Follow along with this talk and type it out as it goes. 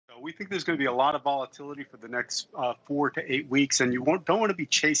We think there's going to be a lot of volatility for the next 4 to 8 weeks, and you don't want to be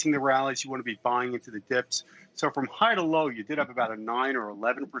chasing the rallies. You want to be buying into the dips. So from high to low, you did have about a 9 or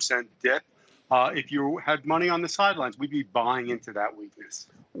 11% dip. If you had money on the sidelines, we'd be buying into that weakness.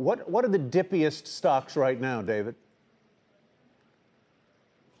 What are the dippiest stocks right now, David?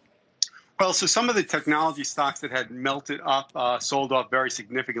 Well, so some of the technology stocks that had melted up sold off very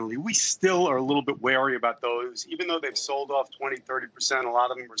significantly. We still are a little bit wary about those. Even though they've sold off 20, 30%, a lot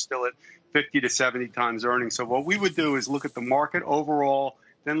of them are still at 50 to 70 times earnings. So what we would do is look at the market overall,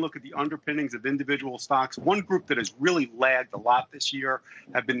 then look at the underpinnings of individual stocks. One group that has really lagged a lot this year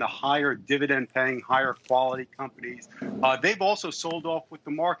have been the higher dividend-paying, higher quality companies. They've also sold off with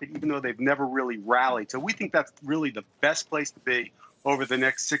the market, even though they've never really rallied. So we think that's really the best place to be over the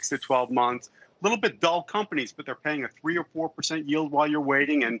next 6 to 12 months. A little bit dull companies, but they're paying a 3 or 4% yield while you're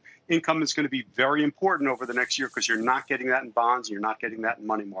waiting, and income is going to be very important over the next year because you're not getting that in bonds, you're not getting that in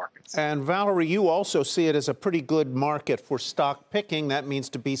money markets. And Valerie, you also see it as a pretty good market for stock picking. That means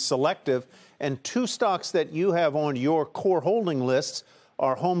to be selective. And two stocks that you have on your core holding lists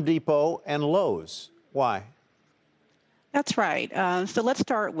are Home Depot and Lowe's. Why? That's right. So let's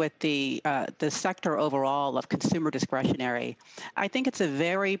start with the sector overall of consumer discretionary. I think it's a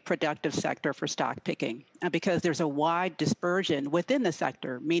very productive sector for stock picking because there's a wide dispersion within the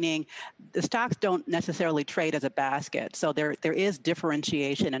sector, meaning the stocks don't necessarily trade as a basket. So there is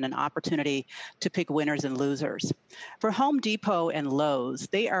differentiation and an opportunity to pick winners and losers. For Home Depot and Lowe's,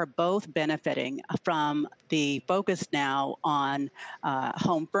 they are both benefiting from the focus now on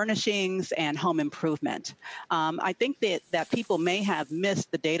home furnishings and home improvement. I think that people may have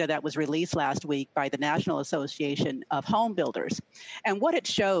missed the data that was released last week by the National Association of Home Builders. And what it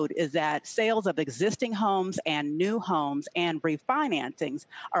showed is that sales of existing homes and new homes and refinancings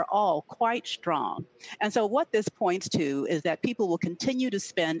are all quite strong. And so what this points to is that people will continue to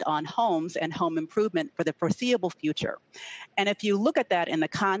spend on homes and home improvement for the foreseeable future. And if you look at that in the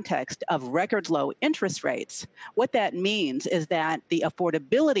context of record low interest rates, what that means is that the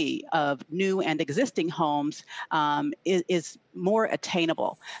affordability of new and existing homes is more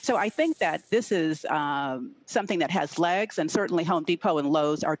attainable. So I think that this is something that has legs, and certainly Home Depot and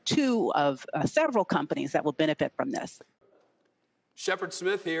Lowe's are two of several companies that will benefit from this. Shepard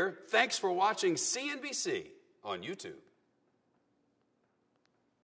Smith here. Thanks for watching CNBC on YouTube.